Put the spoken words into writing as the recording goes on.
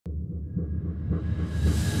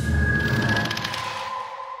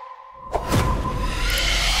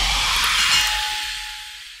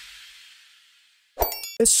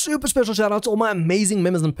A super special shout out to all my amazing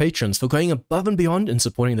members and patrons for going above and beyond in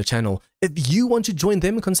supporting the channel. If you want to join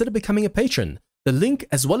them, consider becoming a patron. The link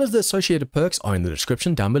as well as the associated perks are in the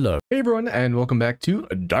description down below. Hey everyone, and welcome back to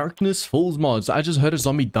DarknessFalls mods. I just heard a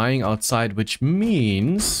zombie dying outside, which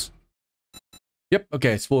means... Yep,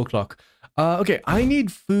 okay, it's 4 o'clock. Okay, I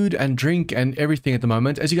need food and drink and everything at the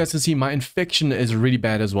moment. As you guys can see, my infection is really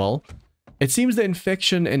bad as well. It seems the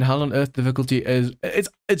infection in Hell on Earth difficulty is...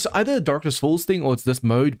 It's either a DarknessFalls thing or it's this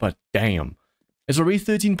mode, but damn. It's already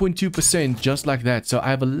 13.2% just like that, so I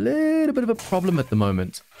have a little bit of a problem at the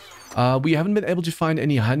moment. We haven't been able to find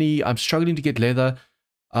any honey. I'm struggling to get leather.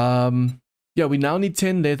 Yeah, we now need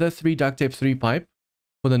 10 leather, 3 duct tape, 3 pipe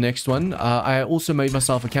for the next one. I also made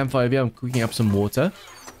myself a campfire here. I'm cooking up some water.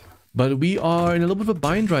 But we are in a little bit of a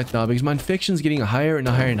bind right now because my infection's getting higher and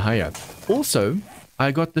higher and higher. Also,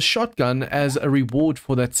 I got the shotgun as a reward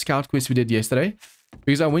for that scout quest we did yesterday.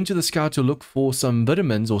 Because I went to the scout to look for some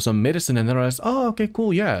vitamins or some medicine, and then I realized, oh, okay,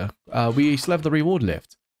 cool, yeah. We still have the reward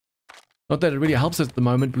left. Not that it really helps us at the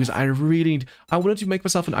moment, because I wanted to make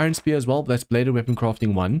myself an iron spear as well, but that's bladed weapon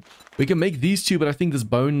crafting 1. We can make these 2, but I think this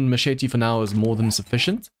bone machete for now is more than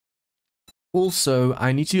sufficient. Also,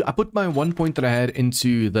 I put my 1 point that I had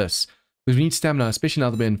into this, because we need stamina, especially now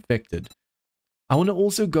that we're infected. I want to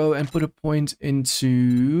also go and put a point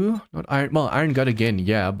into, not iron, well, iron gut again,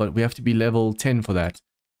 yeah, but we have to be level 10 for that.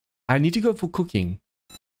 I need to go for cooking.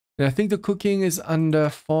 And I think the cooking is under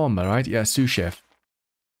farmer, right? Yeah, sous chef.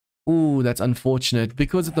 Ooh, that's unfortunate,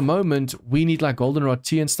 because at the moment, we need like goldenrod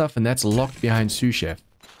tea and stuff, and that's locked behind sous chef.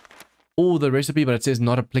 Or the recipe, but it says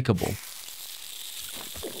not applicable.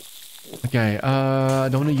 Okay, I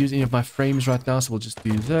don't want to use any of my frames right now, so we'll just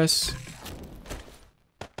do this.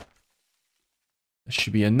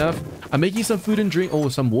 Should be enough. I'm making some food and drink, or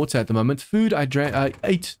some water at the moment. Food, I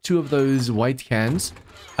ate 2 of those white cans.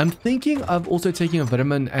 I'm thinking of also taking a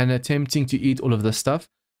vitamin and attempting to eat all of this stuff.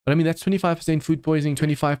 But I mean, that's 25% food poisoning,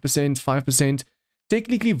 25%, 5%.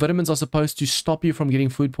 Technically, vitamins are supposed to stop you from getting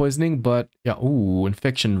food poisoning, but yeah, ooh,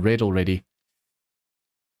 infection red already.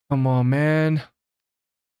 Come on, man.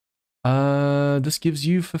 This gives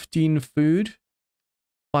you 15 food.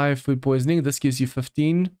 5 food poisoning. This gives you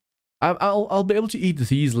 15. I'll be able to eat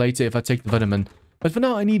these later if I take the vitamin. But for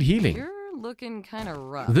now, I need healing. You're looking kind of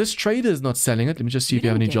rough. This trader is not selling it. Let me just see if you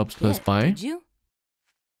have any jobs close by. Did you?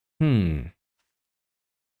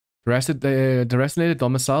 Deracinated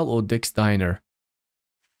domicile or Dick's Diner.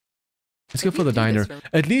 Let's go for the diner.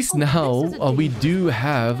 At least now we do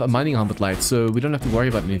have a mining helmet light, so we don't have to worry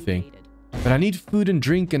about anything. But I need food and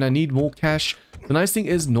drink, and I need more cash. The nice thing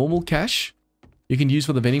is normal cash you can use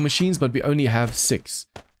for the vending machines, but we only have 6.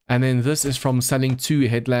 And then this is from selling 2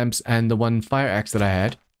 headlamps and the 1 fire axe that I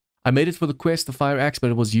had. I made it for the quest, the fire axe, but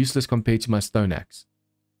it was useless compared to my stone axe.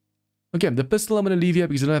 Okay, the pistol I'm going to leave here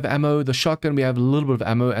because I don't have ammo. The shotgun, we have a little bit of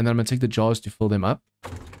ammo, and then I'm going to take the jars to fill them up.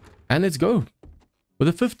 And let's go. With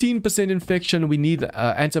a 15% infection, we need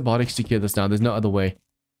antibiotics to cure this now. There's no other way.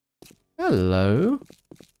 Hello.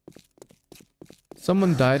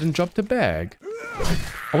 Someone died and dropped a bag.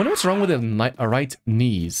 I wonder what's wrong with their right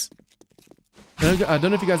knees. I don't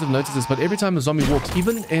know if you guys have noticed this, but every time a zombie walks,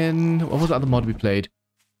 even in... What was the other mod we played?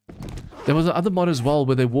 There was another mod as well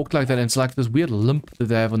where they walk like that, and it's like this weird limp that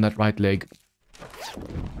they have on that right leg.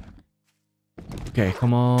 Okay,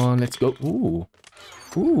 come on, let's go. Ooh.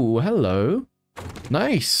 Ooh, hello.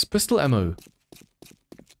 Nice. Pistol ammo.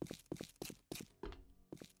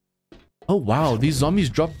 Oh, wow. These zombies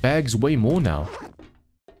drop bags way more now.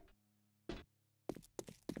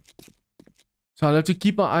 So I'll have to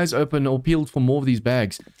keep my eyes open or peeled for more of these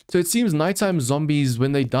bags. So it seems nighttime zombies,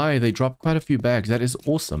 when they die, they drop quite a few bags. That is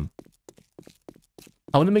awesome.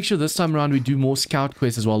 I want to make sure this time around we do more scout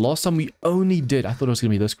quests as well. Last time we only did... I thought it was going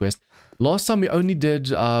to be this quest. Last time we only did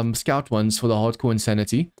scout ones for the hardcore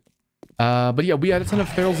insanity. But yeah, we had a ton of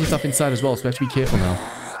ferals and stuff inside as well, so we have to be careful now.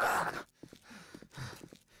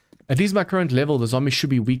 At least my current level, the zombies should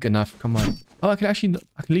be weak enough. Come on. Oh, I can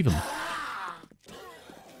leave him.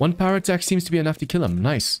 1 power attack seems to be enough to kill him.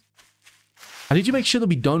 Nice. I need to make sure that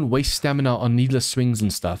we don't waste stamina on needless swings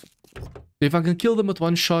and stuff. If I can kill them with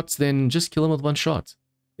 1 shot, then just kill them with 1 shot.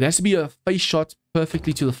 It has to be a face shot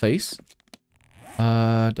perfectly to the face.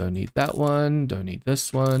 Don't need that one. Don't need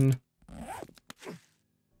this one.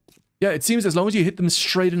 Yeah, it seems as long as you hit them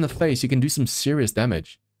straight in the face, you can do some serious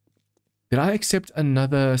damage. Did I accept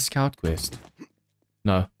another scout quest?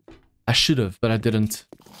 No. I should have, but I didn't.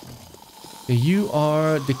 You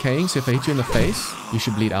are decaying, so if I hit you in the face, you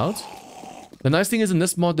should bleed out. The nice thing is in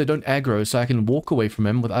this mod, they don't aggro, so I can walk away from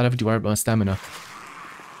him without having to worry about my stamina.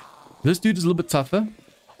 This dude is a little bit tougher.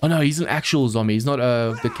 Oh no, he's an actual zombie. He's not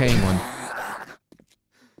a decaying one.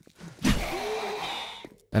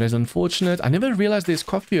 That is unfortunate. I never realized there's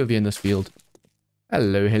coffee over here in this field.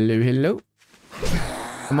 Hello, hello, hello.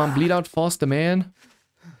 Come on, bleed out faster, man.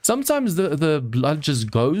 Sometimes the blood just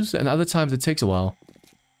goes, and other times it takes a while.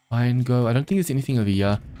 Fine, go. I don't think there's anything over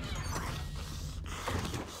here.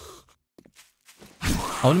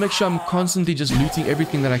 I want to make sure I'm constantly just looting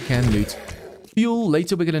everything that I can loot. Fuel,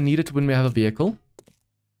 later we're going to need it when we have a vehicle.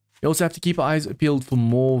 We also have to keep our eyes peeled for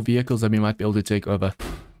more vehicles that we might be able to take over.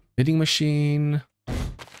 Vending machine.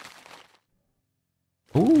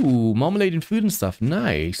 Ooh, marmalade and food and stuff.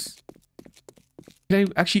 Nice. Can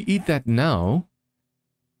I actually eat that now?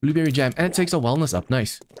 Blueberry jam. And it takes our wellness up.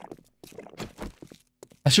 Nice.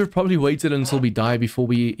 I should have probably waited until we die before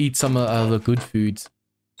we eat some of the good foods.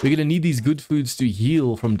 We're going to need these good foods to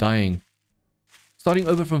heal from dying. Starting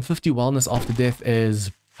over from 50 wellness after death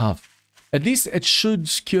is tough. At least it should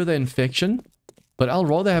cure the infection. But I'll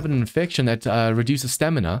rather have an infection that reduces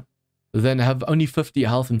stamina than have only 50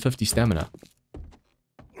 health and 50 stamina.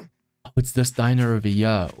 Oh, it's this diner over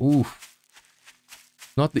here. Ooh.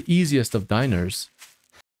 Not the easiest of diners.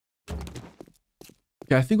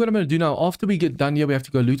 Okay, I think what I'm going to do now, after we get done here, we have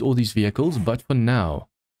to go loot all these vehicles. But for now,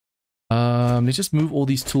 let's just move all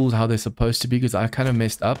these tools how they're supposed to be, because I kind of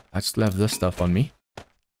messed up. I still have this stuff on me.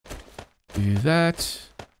 Do that.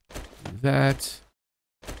 Do that.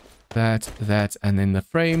 That. And then the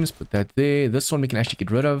frames, put that there. This one we can actually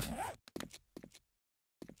get rid of.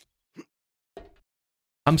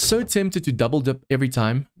 I'm so tempted to double dip every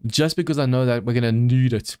time, just because I know that we're going to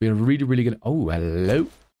need it. We're really, really going to... Oh, hello.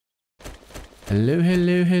 Hello,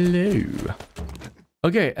 hello, hello.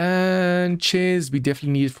 Okay, and chairs we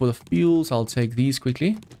definitely need for the fuel, so I'll take these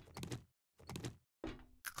quickly.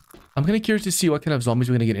 I'm kind of curious to see what kind of zombies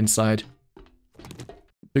we're going to get inside.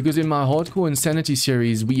 Because in my Hardcore Insanity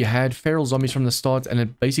series, we had feral zombies from the start, and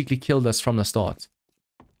it basically killed us from the start.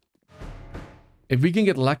 If we can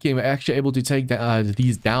get lucky and we're actually able to take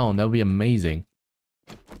these down, that would be amazing.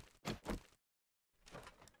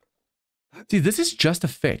 See, this is just a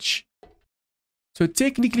fetch. So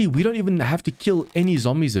technically, we don't even have to kill any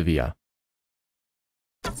zombies over here.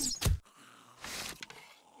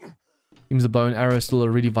 Seems the bow and arrow is still a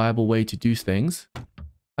really viable way to do things.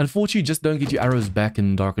 Unfortunately, just don't get your arrows back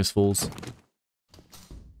in DarknessFalls.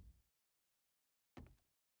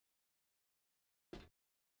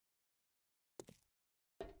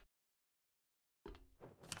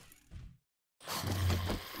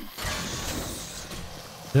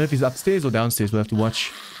 I don't know if he's upstairs or downstairs, we'll have to watch.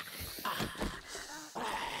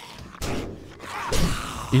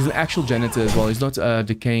 He's an actual janitor as well, he's not a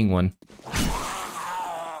decaying one.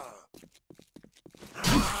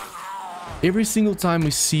 Every single time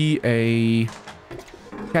we see a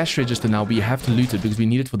cash register now, we have to loot it because we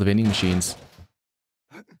need it for the vending machines.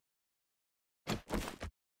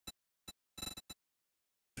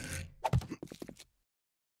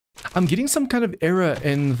 I'm getting some kind of error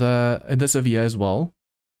in this over here as well.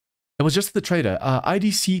 It was just the trader.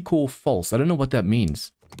 IDC core false. I don't know what that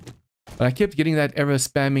means. But I kept getting that error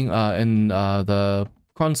spamming in the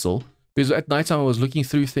console. Because at nighttime I was looking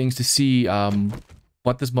through things to see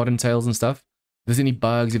what this mod entails and stuff. If there's any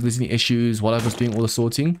bugs, if there's any issues, while I was doing all the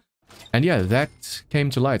sorting. And yeah, that came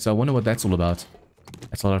to light. So I wonder what that's all about.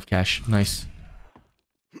 That's a lot of cash. Nice.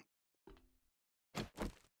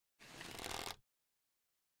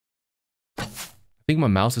 I think my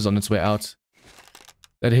mouse is on its way out.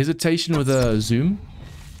 That hesitation with a zoom.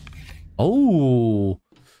 Oh.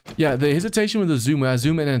 Yeah, the hesitation with the zoom, where I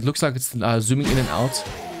zoom in and it looks like it's zooming in and out.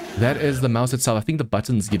 That is the mouse itself. I think the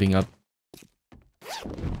button's giving up.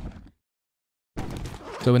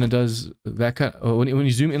 So when it does that kind of, when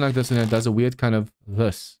you zoom in like this and it does a weird kind of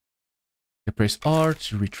this. You press R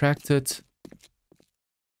to retract it.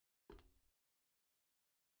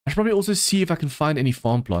 I should probably also see if I can find any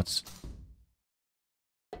farm plots.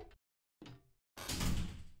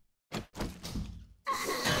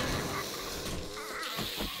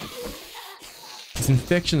 This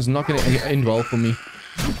infection is not going to end well for me.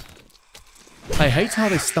 I hate how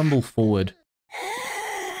they stumble forward.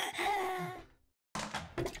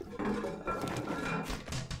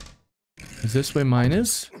 Is this where mine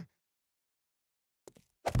is?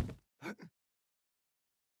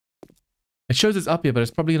 It shows it's up here, but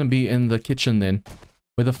it's probably going to be in the kitchen then.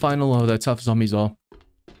 Where the final of the tough zombies are.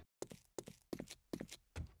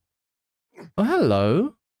 Oh,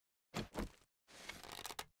 hello.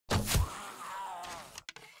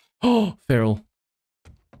 Oh, feral.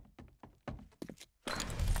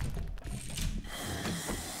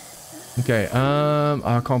 Okay,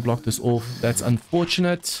 I can't block this off. That's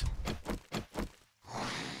unfortunate.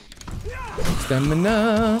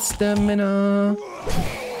 Stamina, stamina.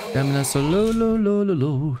 Stamina so low, low, low, low,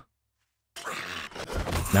 low.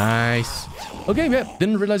 Nice. Okay, yeah.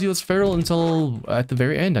 Didn't realize he was feral until at the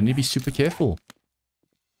very end. I need to be super careful.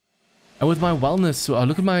 And with my wellness,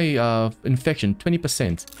 look at my infection,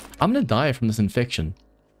 20%. I'm gonna die from this infection.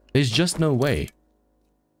 There's just no way.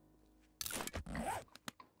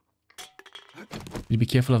 Need to be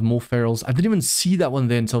careful of more ferals. I didn't even see that one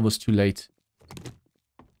there until it was too late.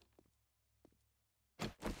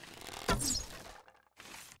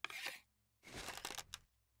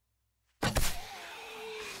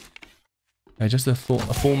 Just a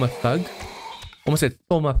former thug. Almost said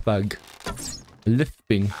former thug.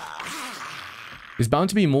 Lisping. There's bound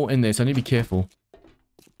to be more in there, so I need to be careful.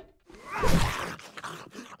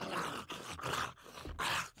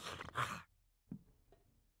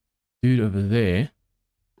 Dude over there.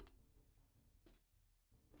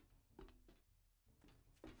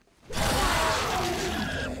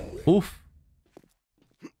 Oof.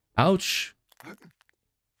 Ouch.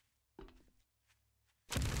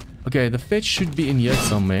 Okay, the fetch should be in here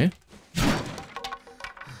somewhere.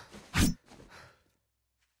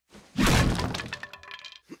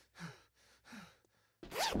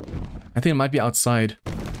 I think it might be outside.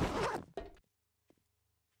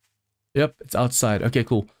 Yep, it's outside. Okay,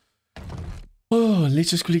 cool. Oh,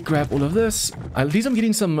 let's just quickly grab all of this. At least I'm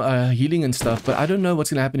getting some healing and stuff, but I don't know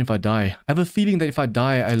what's going to happen if I die. I have a feeling that if I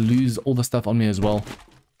die, I lose all the stuff on me as well.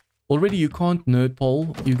 Already, you can't nerd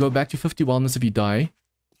pole. You go back to 50 wellness if you die.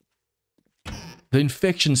 The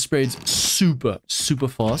infection spreads super, super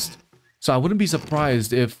fast. So I wouldn't be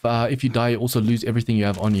surprised if you die, you also lose everything you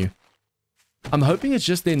have on you. I'm hoping it's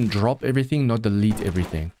just then drop everything, not delete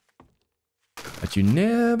everything. But you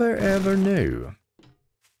never ever know.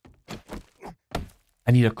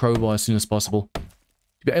 I need a crowbar as soon as possible.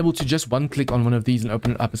 To be able to just one click on one of these and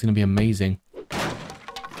open it up is going to be amazing.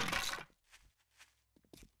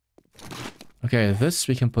 Okay, this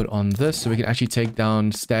we can put on this so we can actually take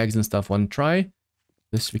down stags and stuff one try.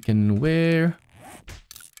 This we can wear.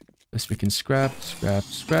 This we can scrap, scrap,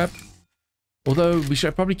 scrap. Although we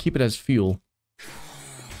should probably keep it as fuel.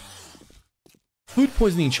 Food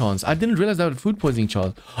poisoning chance. I didn't realize that was food poisoning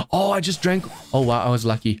chance. Oh, I just drank. Oh, wow. I was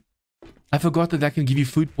lucky. I forgot that that can give you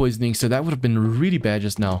food poisoning. So that would have been really bad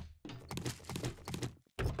just now.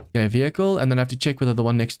 Okay, vehicle. And then I have to check whether the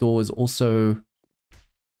one next door is also...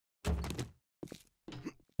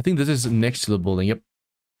 I think this is next to the building. Yep.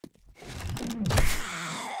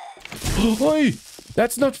 Oi!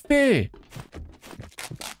 That's not fair.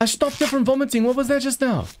 I stopped her from vomiting. What was that just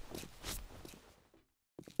now?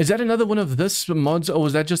 Is that another one of this mods, or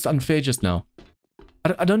was that just unfair just now?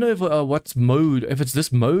 I don't know if what's mode, if it's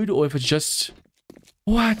this mode, or if it's just...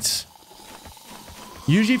 What?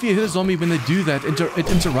 Usually if you hit a zombie when they do that, it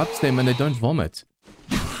interrupts them and they don't vomit.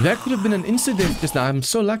 That could have been an incident just now. I'm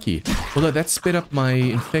so lucky. Although that sped up my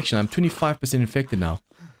infection. I'm 25% infected now.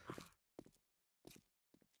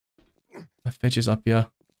 My fetch is up here.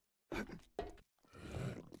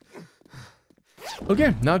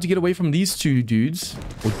 Okay, now to get away from these two dudes.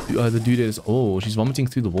 Or the dude is... Oh, she's vomiting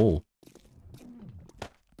through the wall.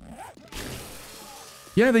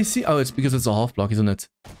 Yeah, they see... Oh, it's because it's a half block, isn't it?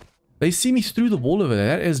 They see me through the wall over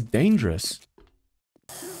there. That is dangerous.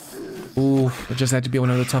 Ooh, it just had to be one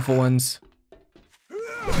of the tougher ones.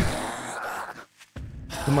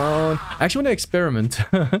 Come on. I actually want to experiment.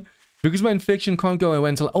 Because my infection can't go away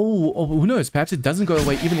until... Oh, who knows? Perhaps it doesn't go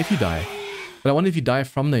away even if you die. But I wonder if you die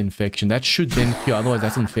from the infection. That should then cure. Otherwise,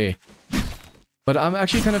 that's unfair. But I'm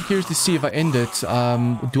actually kind of curious to see if I end it.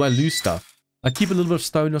 Do I lose stuff? I keep a little bit of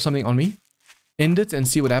stone or something on me. End it and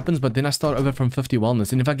see what happens. But then I start over from 50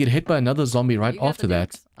 wellness. And if I get hit by another zombie right after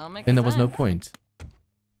that, then there was no point.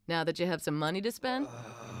 Now that you have some money to spend,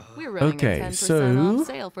 we're running a 10% off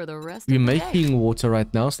sale for the rest of the day. We're making water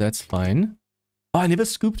right now, so that's fine. Oh, I never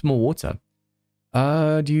scooped more water.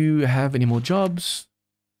 Do you have any more jobs?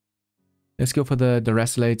 Let's go for the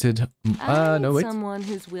deracinated. No, wait. Someone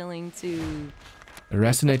who's willing to...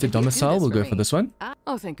 Deracinated domicile. We'll go for this one.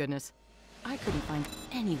 Oh, thank goodness. I couldn't find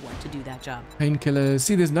anyone to do that job. Painkillers.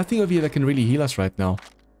 See, there's nothing over here that can really heal us right now.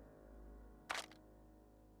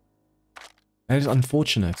 That is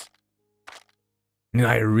unfortunate. And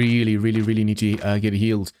I really, really, really need to get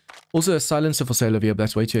healed. Also, a silencer for sale over here, but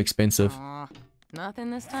that's way too expensive.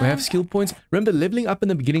 Nothing this time. We have skill points. Remember, leveling up in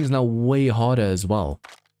the beginning is now way harder as well.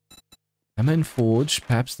 I'm in Forge,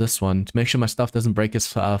 perhaps this one, to make sure my stuff doesn't break as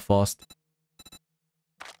fast.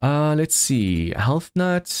 Let's see. Health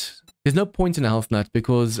nut. There's no point in a health nut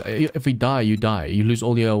because if we die, you die. You lose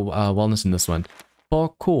all your wellness in this one.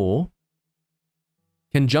 Parkour.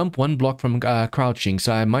 can jump 1 block from crouching,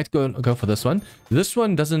 so I might go for this one. This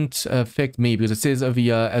one doesn't affect me because it says over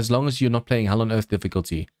here, as long as you're not playing Hell on Earth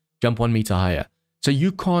difficulty, jump 1 meter higher. So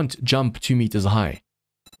you can't jump 2 meters high.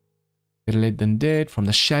 Better late than dead. From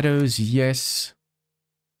the shadows, yes.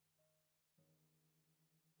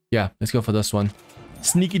 Yeah, let's go for this one.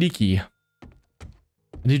 Sneaky deaky.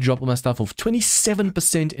 I need to drop all my stuff off.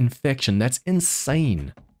 27% infection. That's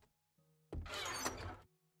insane.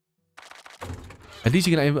 At least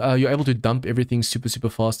you're able to dump everything super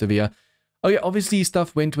fast over here. Oh yeah, obviously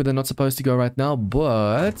stuff went where they're not supposed to go right now,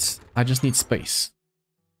 but I just need space.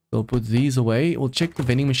 So we'll put these away. We'll check the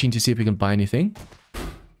vending machine to see if we can buy anything.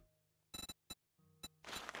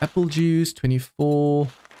 Apple juice, 24.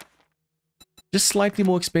 Just slightly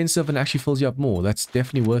more expensive and actually fills you up more. That's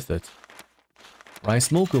definitely worth it.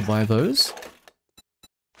 Rice milk, we'll buy those.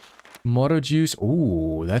 Tomato juice.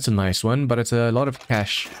 Ooh, that's a nice one, but it's a lot of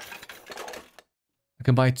cash. I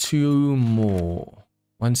can buy 2 more.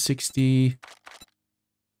 160.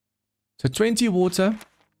 So 20 water.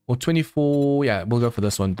 Or 24. Yeah, we'll go for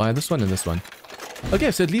this one. Buy this one and this one. Okay,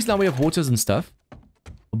 so at least now we have waters and stuff.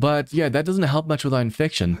 But yeah, that doesn't help much with our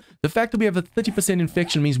infection. The fact that we have a 30%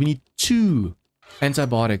 infection means we need 2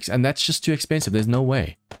 antibiotics. And that's just too expensive. There's no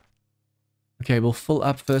way. Okay, we'll fill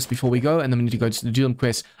up first before we go. And then we need to go to do them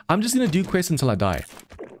quests. I'm just going to do quests until I die.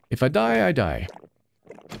 If I die, I die.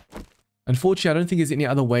 Unfortunately, I don't think there's any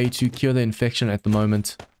other way to cure the infection at the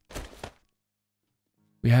moment.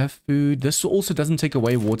 We have food. This also doesn't take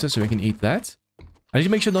away water, so we can eat that. I need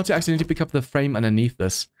to make sure not to accidentally pick up the frame underneath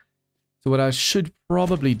this. So what I should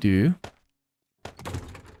probably do...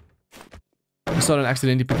 so I don't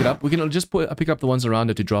accidentally pick it up. We can just pick up the ones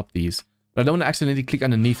around it to drop these. But I don't want to accidentally click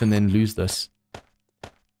underneath and then lose this.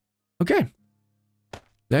 Okay.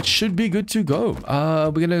 That should be good to go.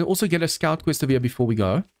 We're going to also get a scout quest over here before we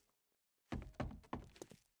go.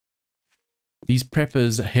 These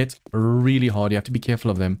preppers hit really hard. You have to be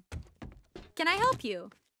careful of them. Can I help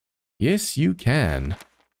you? Yes, you can.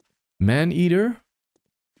 Man-eater.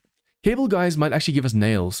 Cable guys might actually give us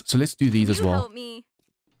nails. So let's do these as well. Help me.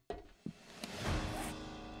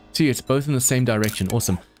 See, it's both in the same direction.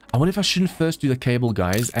 Awesome. I wonder if I shouldn't first do the cable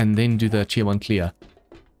guys and then do the tier 1 clear.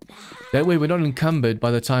 That way we're not encumbered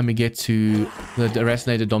by the time we get to the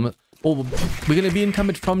deracinated dominant. Or we're going to be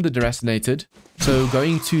encumbered from the deracinated. So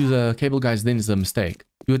going to the cable guys then is a mistake.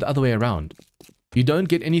 Do it the other way around. You don't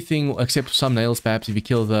get anything except some nails perhaps if you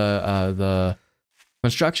kill the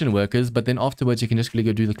construction workers. But then afterwards you can just really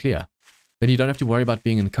go do the clear. Then you don't have to worry about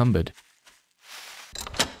being encumbered.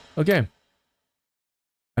 Okay.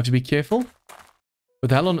 Have to be careful. With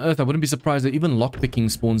Hell on Earth, I wouldn't be surprised that even lockpicking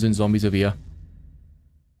spawns in zombies over here.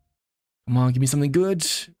 Come on, give me something good.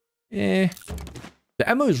 Eh. The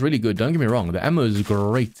ammo is really good, don't get me wrong. The ammo is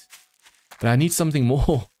great. But I need something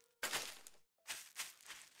more.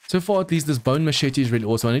 So far, at least, this bone machete is really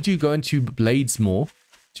awesome. I need to go into blades more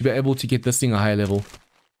to be able to get this thing a higher level.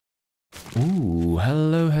 Ooh,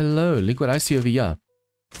 hello. Look what I see over here.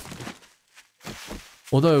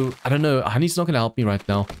 Although, I don't know, honey's not going to help me right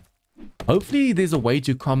now. Hopefully, there's a way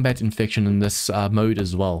to combat infection in this mode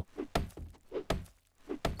as well.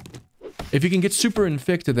 If you can get super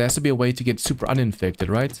infected, there has to be a way to get super uninfected,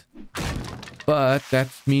 right? But that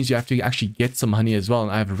means you have to actually get some honey as well,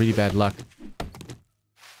 and I have really bad luck.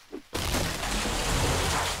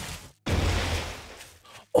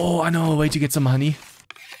 Oh, I know a way to get some honey.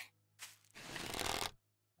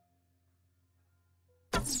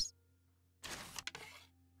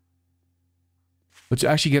 But to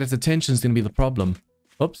actually get its attention is going to be the problem.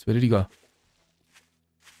 Oops, where did he go?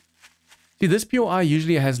 See, this POI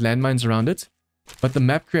usually has landmines around it, but the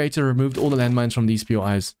map creator removed all the landmines from these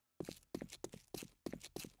POIs.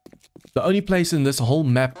 The only place in this whole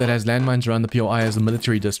map that has landmines around the POI is the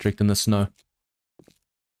military district in the snow.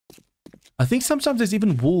 I think sometimes there's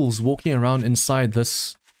even wolves walking around inside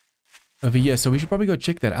this over here, so we should probably go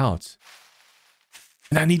check that out.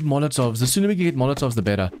 And I need Molotovs. The sooner we can get Molotovs, the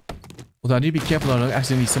better. Although I need to be careful I don't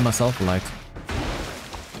accidentally send myself a light.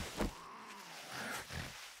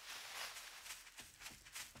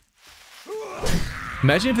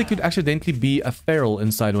 Imagine if there could accidentally be a feral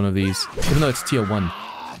inside one of these, even though it's tier 1.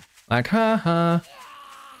 Like, haha.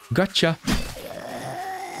 Gotcha.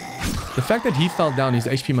 The fact that he fell down, his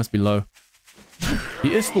HP must be low.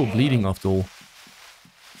 He is still bleeding after all.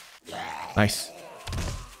 Nice.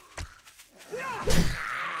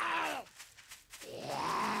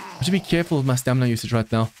 I should be careful with my stamina usage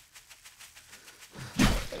right now.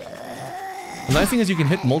 The nice thing is you can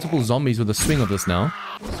hit multiple zombies with a swing of this now.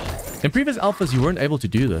 In previous alphas, you weren't able to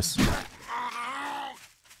do this.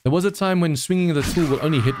 There was a time when swinging the tool would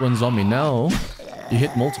only hit one zombie. Now, you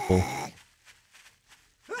hit multiple.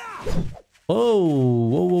 Oh,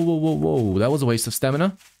 whoa, whoa, whoa, whoa, whoa. That was a waste of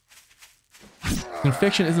stamina.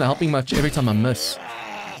 Infection isn't helping much every time I miss.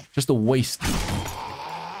 Just a waste.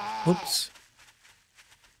 Oops.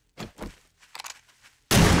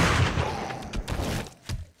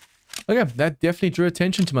 Okay, that definitely drew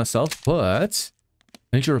attention to myself, but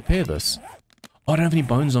I need to repair this. Oh, I don't have any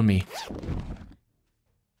bones on me.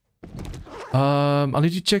 I'll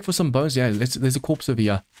need to check for some bones. Yeah, there's a corpse over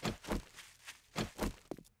here.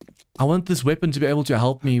 I want this weapon to be able to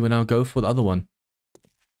help me when I go for the other one.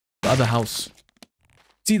 The other house.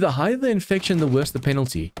 See, the higher the infection, the worse the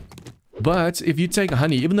penalty. But if you take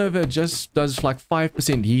honey, even though if it just does like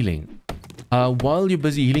 5% healing, while you're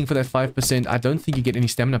busy healing for that 5%, I don't think you get any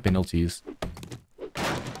stamina penalties.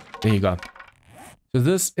 There you go. So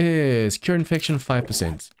this is cure infection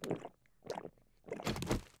 5%.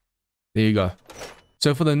 There you go.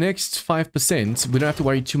 So for the next 5%, we don't have to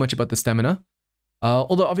worry too much about the stamina.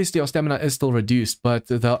 Although obviously our stamina is still reduced, but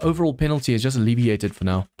the overall penalty is just alleviated for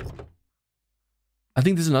now. I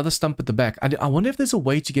think there's another stump at the back. I wonder if there's a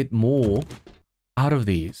way to get more out of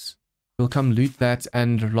these. We'll come loot that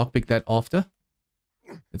and lockpick that after.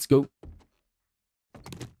 Let's go.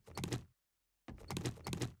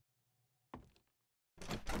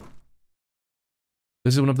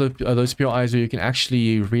 This is one of those pure eyes where you can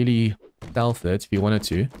actually really stealth it if you wanted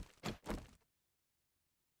to.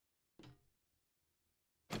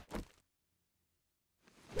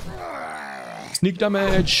 Sneak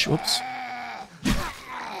damage. Oops.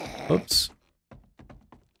 Oops.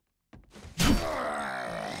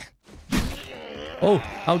 Oh,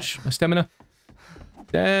 ouch. My stamina.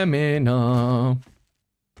 Stamina.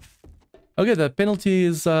 Okay, the penalty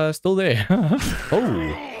is still there.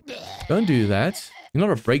 Oh, don't do that. You're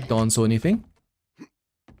not a breakdance or anything.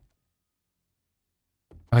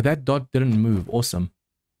 Oh, that dot didn't move. Awesome.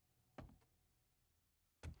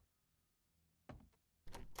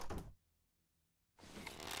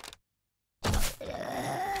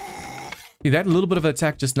 See, that little bit of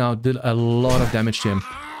attack just now did a lot of damage to him.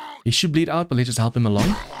 He should bleed out, but let's just help him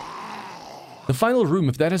along. The final room,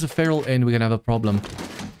 if that has a feral end, we're gonna have a problem.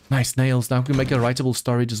 Nice nails. Now we can make a writable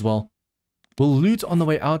storage as well. We'll loot on the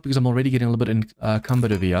way out because I'm already getting a little bit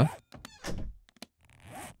encumbered over here.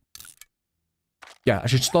 Yeah, I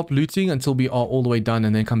should stop looting until we are all the way done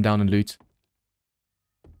and then come down and loot.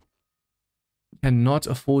 Cannot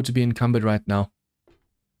afford to be encumbered right now.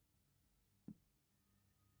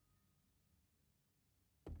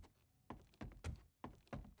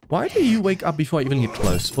 Why do you wake up before I even get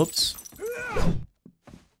close? Whoops.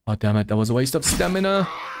 Oh, damn it. That was a waste of stamina.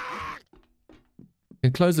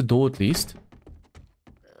 Can close the door at least.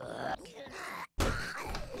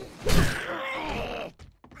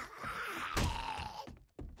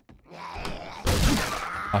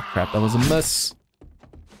 Oh, crap. That was a miss.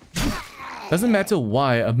 Doesn't matter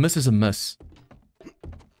why. A miss is a miss.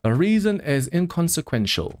 The reason is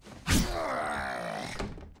inconsequential. Get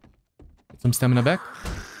some stamina back.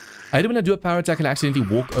 I hate when I do a power attack and accidentally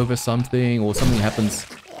walk over something or something happens.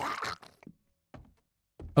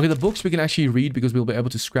 Okay, the books we can actually read because we'll be able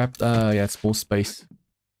to scrap... yeah, it's more space.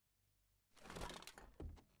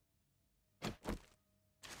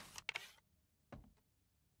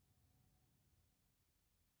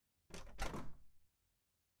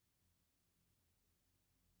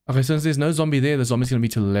 Okay, since there's no zombie there, the zombie's going to be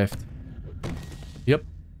to the left. Yep.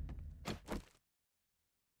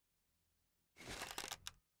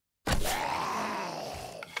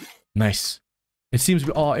 Nice. It seems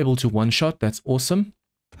we are able to one-shot. That's awesome.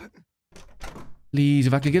 Please,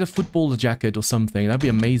 if I could get a football jacket or something, that'd be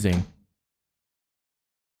amazing.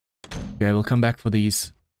 Okay, we'll come back for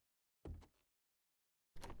these.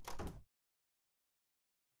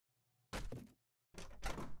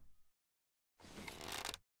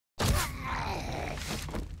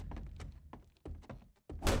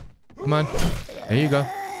 Come on. There you go.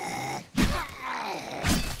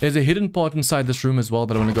 There's a hidden part inside this room as well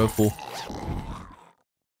that I want to go for.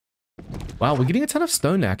 Wow, we're getting a ton of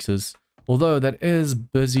stone axes. Although that is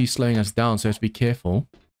busy slowing us down, so I have to be careful.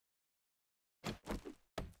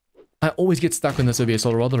 I always get stuck on this over here, so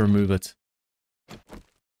I'll rather remove it.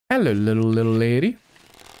 Hello, little lady.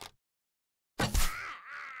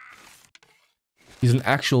 He's an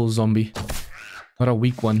actual zombie. Not a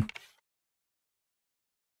weak one.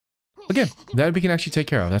 Okay, that we can actually take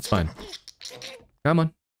care of. That's fine. Come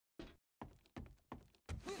on.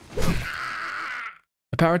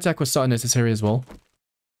 A power attack was so unnecessary as well.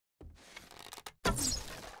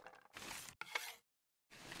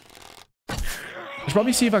 I should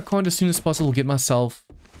probably see if I can't as soon as possible get myself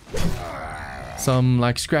some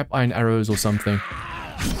like scrap iron arrows or something.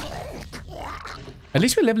 At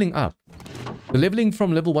least we're leveling up. The leveling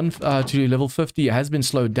from level 1 to level 50 has been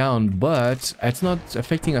slowed down, but it's not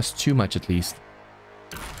affecting us too much at least.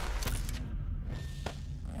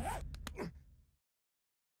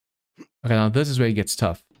 Okay, now this is where it gets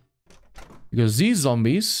tough. Because these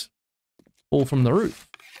zombies fall from the roof.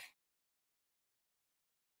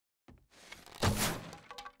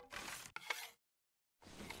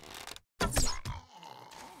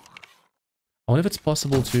 I wonder if it's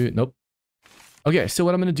possible to... Nope. Okay, so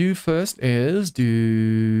what I'm going to do first is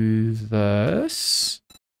do this.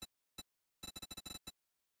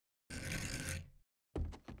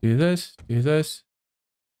 Do this. Do this.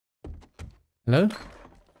 Hello?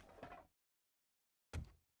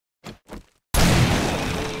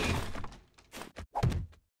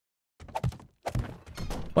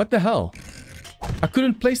 What the hell? I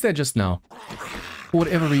couldn't place that just now. For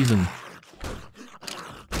whatever reason.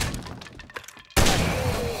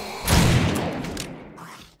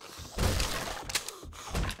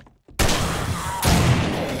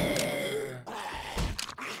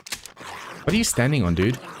 What are you standing on,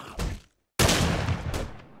 dude?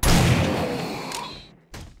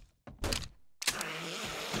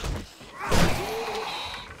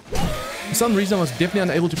 For some reason, I was definitely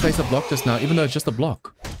unable to place a block just now, even though it's just a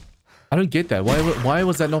block. I don't get that. Why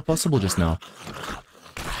was that not possible just now?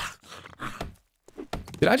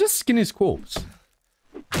 Did I just skin his corpse?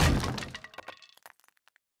 But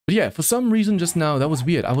yeah, for some reason just now, that was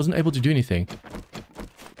weird. I wasn't able to do anything.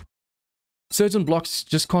 Certain blocks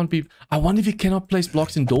just can't be... I wonder if you cannot place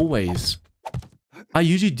blocks in doorways. I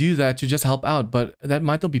usually do that to just help out, but that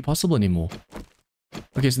might not be possible anymore.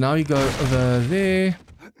 Okay, so now you go over there.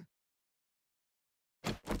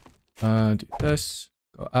 Do this.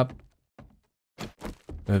 Go up.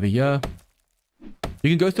 Over here. You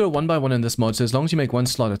can go through it one by one in this mod, so as long as you make one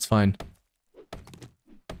slot, it's fine.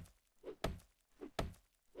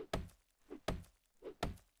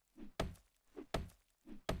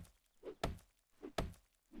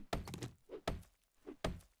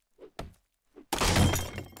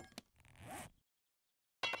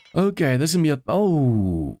 Okay, this is gonna be a...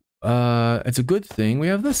 Oh! It's a good thing we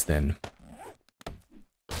have this then.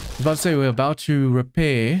 I was about to say we're about to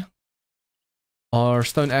repair... Our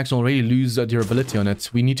stone axe will already lose durability on it.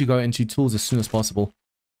 We need to go into tools as soon as possible.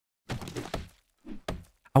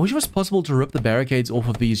 I wish it was possible to rip the barricades off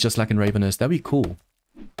of these just like in Ravenhearst. That'd be cool.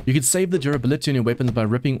 You could save the durability on your weapons by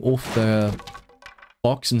ripping off the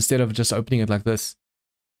box instead of just opening it like this.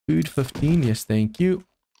 Food 15, yes thank you.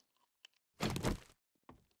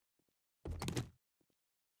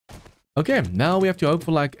 Okay, now we have to hope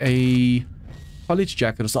for like a college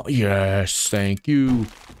jacket or something. Yes, thank you.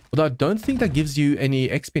 Although I don't think that gives you any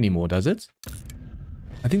XP anymore, does it?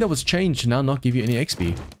 I think that was changed to now not give you any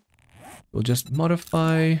XP. We'll just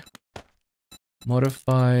modify,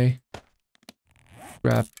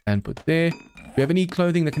 grab and put there. Do we have any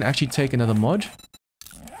clothing that can actually take another mod?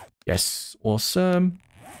 Yes, awesome.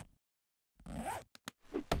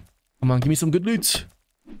 Come on, give me some good loot.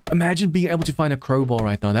 Imagine being able to find a crowbar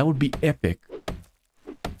right now. That would be epic.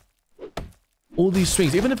 All these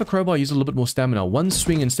swings, even if a crowbar uses a little bit more stamina, one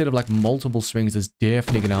swing instead of like multiple swings is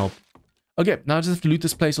definitely gonna help. Okay, now I just have to loot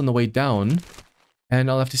this place on the way down. And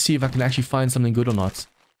I'll have to see if I can actually find something good or not.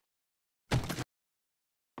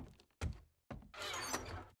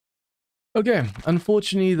 Okay,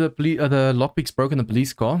 unfortunately the lockpick's broken the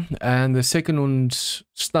police car. And the second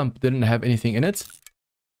stump didn't have anything in it.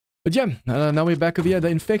 But yeah, now we're back over here. The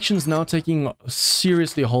infection's now taking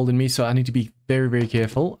seriously a hold in me, so I need to be very, very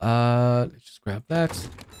careful. Let's just grab that.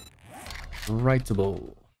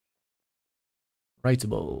 Writable.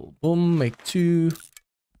 Boom, make 2.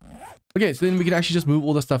 Okay, so then we can actually just move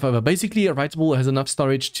all the stuff over. Basically, a writable has enough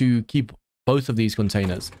storage to keep both of these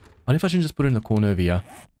containers. I wonder if I should just put it in the corner over here.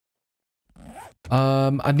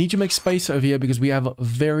 I need to make space over here because we have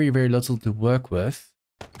very, very little to work with.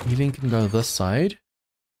 Healing can go this side.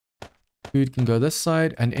 Food can go this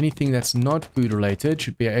side, and anything that's not food related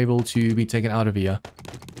should be able to be taken out of here.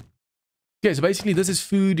 Okay, so basically this is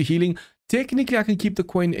food, healing. Technically, I can keep the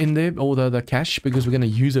coin in there, or the cash, because we're going to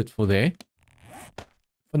use it for there.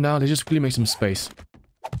 For now, let's just quickly make some space.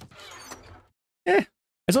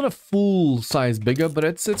 It's not a full size bigger, but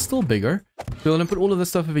it's still bigger. So we're going to put all of this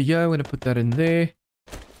stuff over here. We're going to put that in there.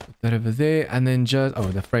 Put that over there, and then just... Oh,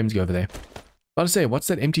 the frames go over there. I was about to say, what's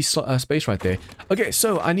that empty space right there? Okay,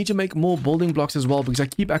 so I need to make more building blocks as well because I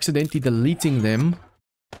keep accidentally deleting them.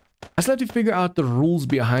 I still have to figure out the rules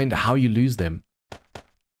behind how you lose them.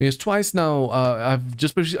 Because twice now, I've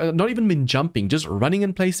just not even been jumping, just running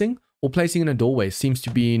and placing, or placing in a doorway seems to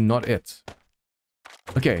be not it.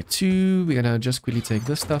 Okay, 2. We're gonna just quickly take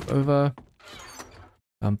this stuff over.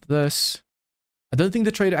 Dump this. I don't think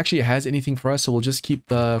the trader actually has anything for us, so we'll just keep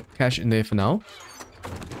the cash in there for now.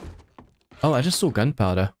 Oh, I just saw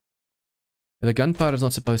gunpowder. The gunpowder's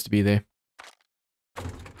not supposed to be there.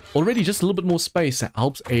 Already just a little bit more space. That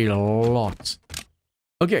helps a lot.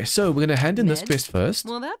 Okay, so we're going to hand in this quest first.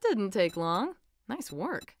 Well, that didn't take long. Nice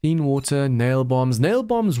work. Clean water, nail bombs. Nail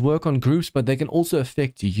bombs work on groups, but they can also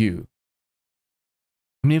affect you.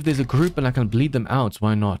 I mean, if there's a group and I can bleed them out,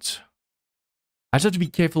 why not? I just have to be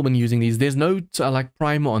careful when using these. There's no like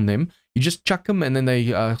primer on them. You just chuck them and then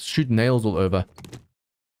they shoot nails all over.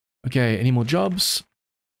 Okay, any more jobs?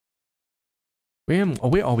 Where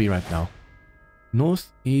are we right now?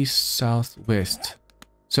 North, east, south, west.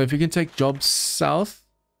 So if you can take jobs south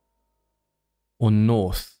or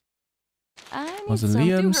north. I need some.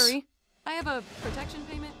 Do hurry. I have a protection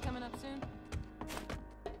payment coming up soon.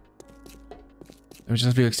 Let me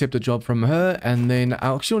just accept a job from her, and then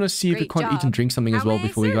I actually want to see if we can't eat and drink something as well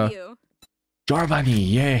before we go.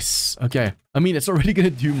 Jarvani, yes. Okay. I mean, it's not really going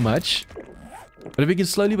to do much. But if we can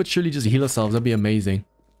slowly but surely just heal ourselves, that'd be amazing.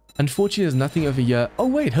 Unfortunately, there's nothing over here. Oh,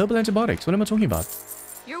 wait. Herbal antibiotics. What am I talking about?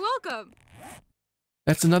 You're welcome.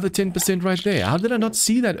 That's another 10% right there. How did I not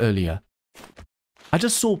see that earlier? I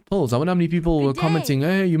just saw pills. I wonder how many people were commenting,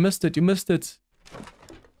 hey, you missed it. You missed it.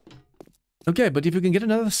 Okay, but if we can get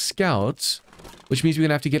another scout, which means we're going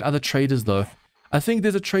to have to get other traders, though. I think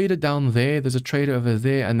there's a trader down there. There's a trader over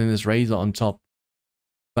there. And then there's Razor on top.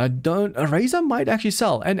 But a Razor might actually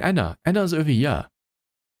sell. And Anna. Anna's over here.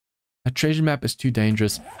 A treasure map is too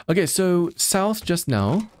dangerous. Okay, so south just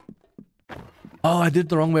now. Oh, I did it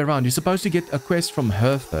the wrong way around. You're supposed to get a quest from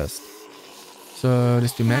her first. So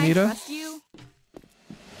let's do man-eater.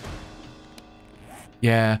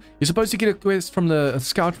 Yeah, you're supposed to get a quest from the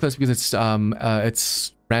scout first because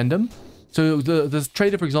it's random. So the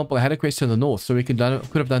trader, for example, had a quest to the north, so we could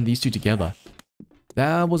have done these two together.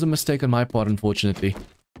 That was a mistake on my part, unfortunately.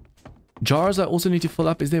 Jars I also need to fill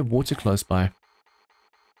up. Is there water close by?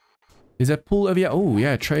 Is that pool over here? Oh,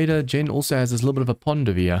 yeah, Trader Jen also has this little bit of a pond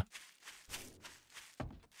over here.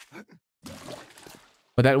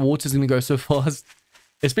 But that water's going to go so fast.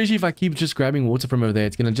 Especially if I keep just grabbing water from over there.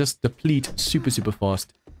 It's going to just deplete super, super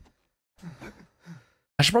fast.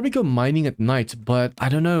 I should probably go mining at night, but I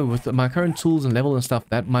don't know. With my current tools and level and stuff,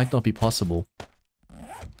 that might not be possible.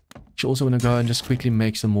 Should also want to go and just quickly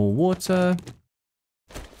make some more water.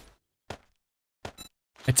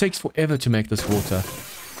 It takes forever to make this water.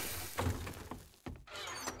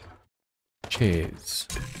 Cheers.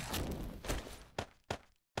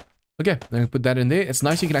 Okay, I'm going to put that in there. It's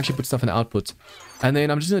nice you can actually put stuff in the output. And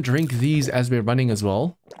then I'm just going to drink these as we're running as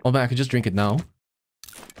well. Oh man, I can just drink it now.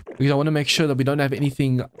 Because I want to make sure that we don't have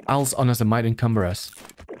anything else on us that might encumber us.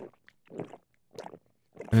 And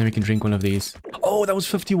then we can drink one of these. Oh, that was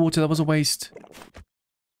 50 water. That was a waste.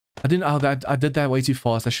 I did that way too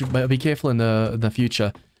fast. I should be careful in the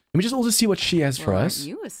future. Let me just also see what she has for us. Aren't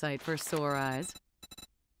you a sight for sore eyes?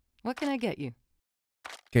 What can I get you?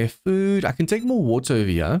 Okay, food. I can take more water over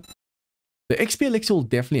here. The XP elixir will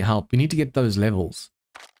definitely help. We need to get those levels.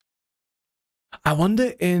 I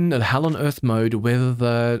wonder in Hell on Earth mode whether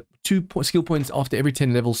the 2 skill points after every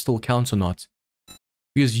 10 levels still count or not.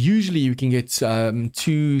 Because usually you can get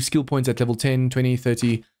 2 skill points at level 10, 20,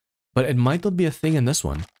 30. But it might not be a thing in this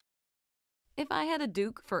one. If I had a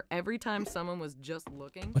duke for every time someone was just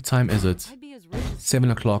looking... What time is it? I'd be as rich as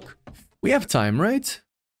 7 o'clock. We have time, right?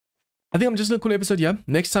 I think I'm just going to call the episode here.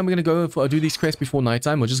 Next time we're going to go do these quests before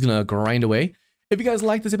nighttime. We're just going to grind away. If you guys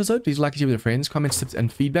like this episode, please like it, share with your friends, comments, tips,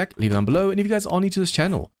 and feedback. Leave it down below. And if you guys are new to this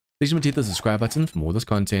channel, please remember to hit the subscribe button for more of this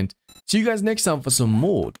content. See you guys next time for some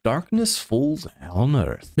more Darkness Falls on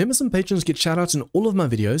Earth. Members and patrons get shoutouts in all of my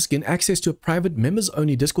videos, get access to a private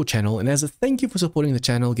members-only Discord channel, and as a thank you for supporting the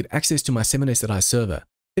channel, get access to my 7days server.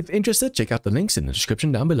 If interested, check out the links in the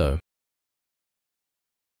description down below.